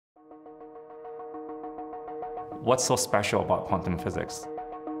What's so special about quantum physics?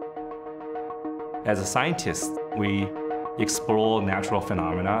 As a scientist, we explore natural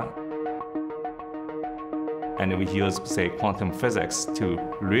phenomena, and we use, say, quantum physics to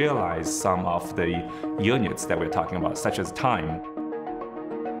realize some of the units that we're talking about, such as time.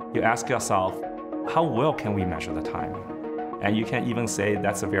 You ask yourself, how well can we measure the time? And you can even say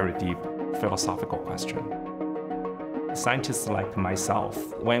that's a very deep philosophical question. Scientists like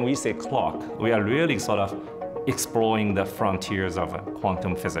myself, when we say clock, we are really sort of exploring the frontiers of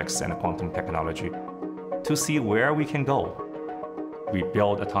quantum physics and quantum technology to see where we can go. We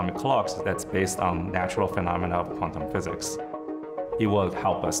build atomic clocks that's based on natural phenomena of quantum physics. It will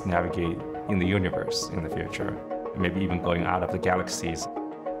help us navigate in the universe in the future, maybe even going out of the galaxies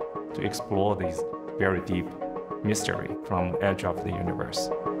to explore these very deep mystery from the edge of the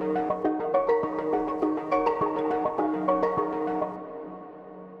universe.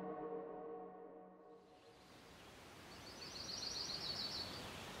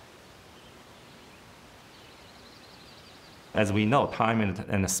 As we know, time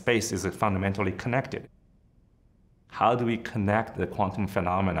and space is fundamentally connected. How do we connect the quantum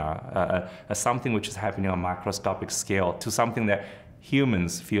phenomena, something which is happening on a microscopic scale, to something that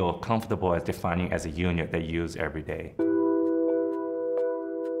humans feel comfortable as defining as a unit they use every day?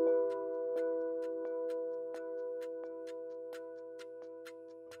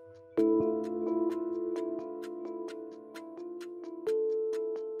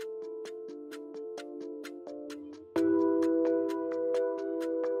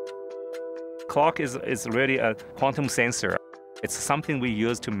 Clock is really a quantum sensor. It's something we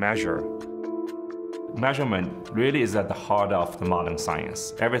use to measure. Measurement really is at the heart of the modern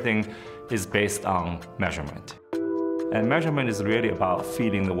science. Everything is based on measurement. And measurement is really about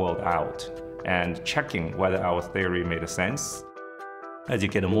feeling the world out and checking whether our theory made sense. As you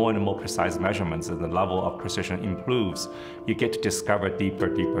get more and more precise measurements and the level of precision improves, you get to discover deeper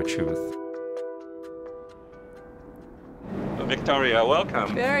truth. Victoria,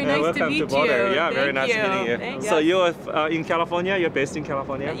 welcome. Very nice welcome to meet Boulder. you. Yeah, very nice meeting you. Thank So you're in California? You're based in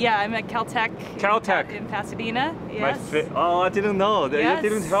California? Yeah, I'm at Caltech. Caltech. In Pasadena. Yes. Oh, I didn't know. Yes. You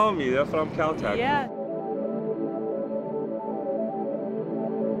didn't tell me. You're from Caltech. Yeah.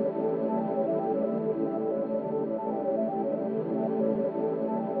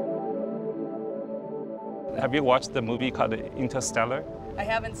 Have you watched the movie called Interstellar? I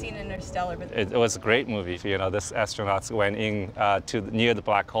haven't seen Interstellar, but It was a great movie. You know, this astronauts went in near the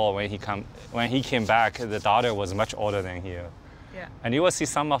black hole. When he came back, the daughter was much older than he. yeah. And you will see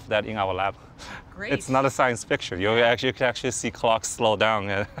some of that in our lab. Great. It's not a science fiction. You can actually see clocks slow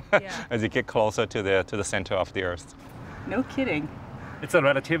down as you get closer to the center of the Earth. No kidding. It's a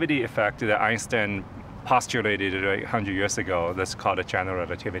relativity effect that Einstein postulated 100 years ago. That's called a general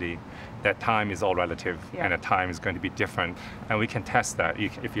relativity, that time is all relative and that time is going to be different. And we can test that.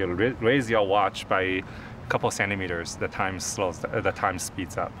 If you raise your watch by a couple centimeters, the time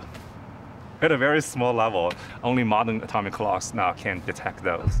speeds up. At a very small level, only modern atomic clocks now can detect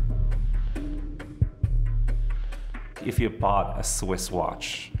those. If you bought a Swiss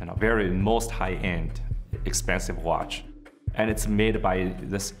watch, very most high-end, expensive watch, and it's made by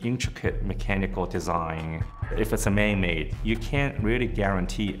this intricate mechanical design. If it's a man-made, you can't really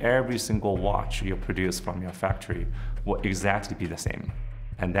guarantee every single watch you produce from your factory will exactly be the same.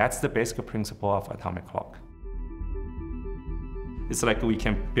 And that's the basic principle of atomic clock. It's like we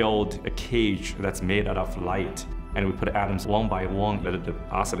can build a cage that's made out of light, and we put atoms one by one, let it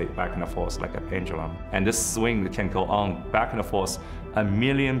oscillate back and forth like a pendulum. And this swing can go on back and forth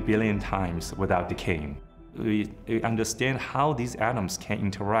 1,000,000 billion times without decaying. We understand how these atoms can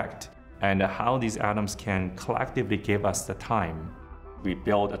interact and how these atoms can collectively give us the time. We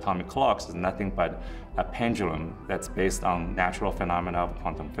build atomic clocks as nothing but a pendulum that's based on natural phenomena of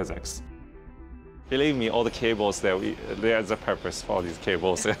quantum physics. Believe me, all the cables there's a purpose for all these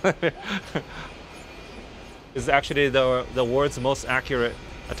cables. It's actually the world's most accurate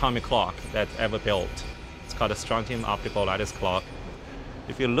atomic clock that's ever built. It's called a strontium optical lattice clock.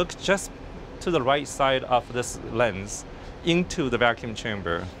 If you look just to the right side of this lens into the vacuum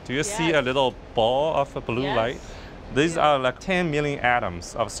chamber, do you see a little ball of a blue light? These are like 10 million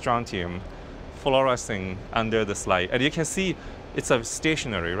atoms of strontium fluorescing under this light. And you can see it's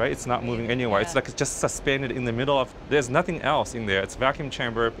stationary, right? It's not moving anywhere. It's like just suspended in the middle of, there's nothing else in there. It's vacuum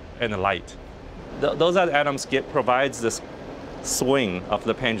chamber and the light. Those are the atoms provides this swing of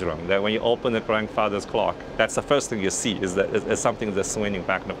the pendulum, that when you open the grandfather's clock, that's the first thing you see is something that's swinging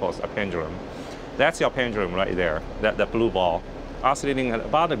back and forth, a pendulum. That's your pendulum right there, the blue ball, oscillating at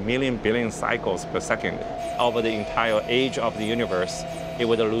about 1,000,000 billion cycles per second. Over the entire age of the universe, it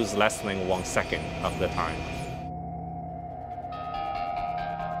would lose less than 1 second of the time.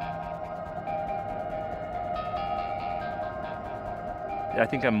 I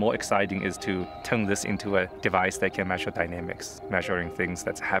think more exciting is to turn this into a device that can measure dynamics, measuring things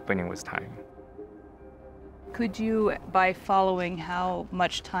that's happening with time. Could you, by following how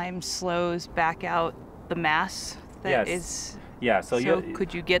much time slows, back out the mass that is? Yeah, so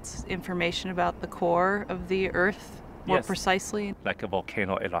could you get information about the core of the Earth more precisely? Like a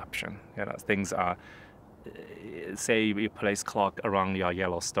volcano eruption. Things are, say you place clock around your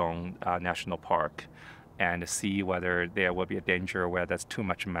Yellowstone National Park and see whether there will be a danger where there's too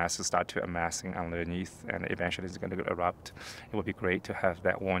much mass to start to amassing underneath and eventually it's going to erupt. It would be great to have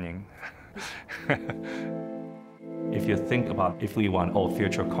that warning. If you think about if we want all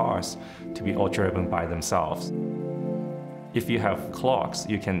future cars to be all driven by themselves, if you have clocks,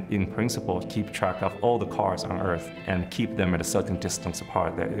 you can, in principle, keep track of all the cars on Earth and keep them at a certain distance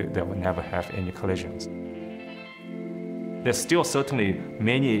apart that will never have any collisions. There's still certainly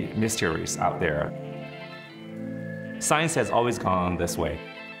many mysteries out there. Science has always gone this way.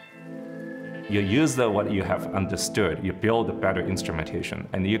 You use what you have understood, you build a better instrumentation,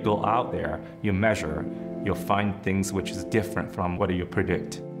 and you go out there, you measure, you'll find things which is different from what you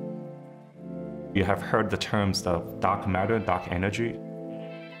predict. You have heard the terms of dark matter, dark energy.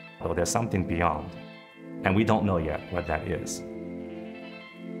 So there's something beyond, and we don't know yet what that is.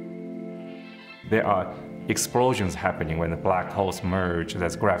 There are explosions happening when the black holes merge.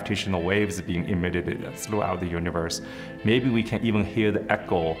 There's gravitational waves being emitted throughout the universe. Maybe we can even hear the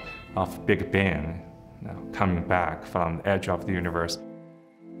echo of Big Bang coming back from the edge of the universe.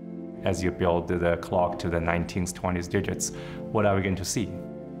 As you build the clock to the 19th, 20th digits, what are we going to see?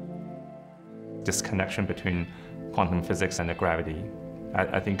 This connection between quantum physics and the gravity,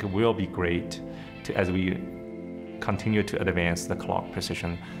 I think it will be great as we continue to advance the clock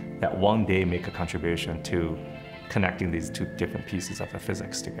precision, that one day make a contribution to connecting these two different pieces of the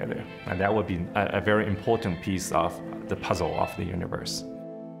physics together. And that would be a very important piece of the puzzle of the universe.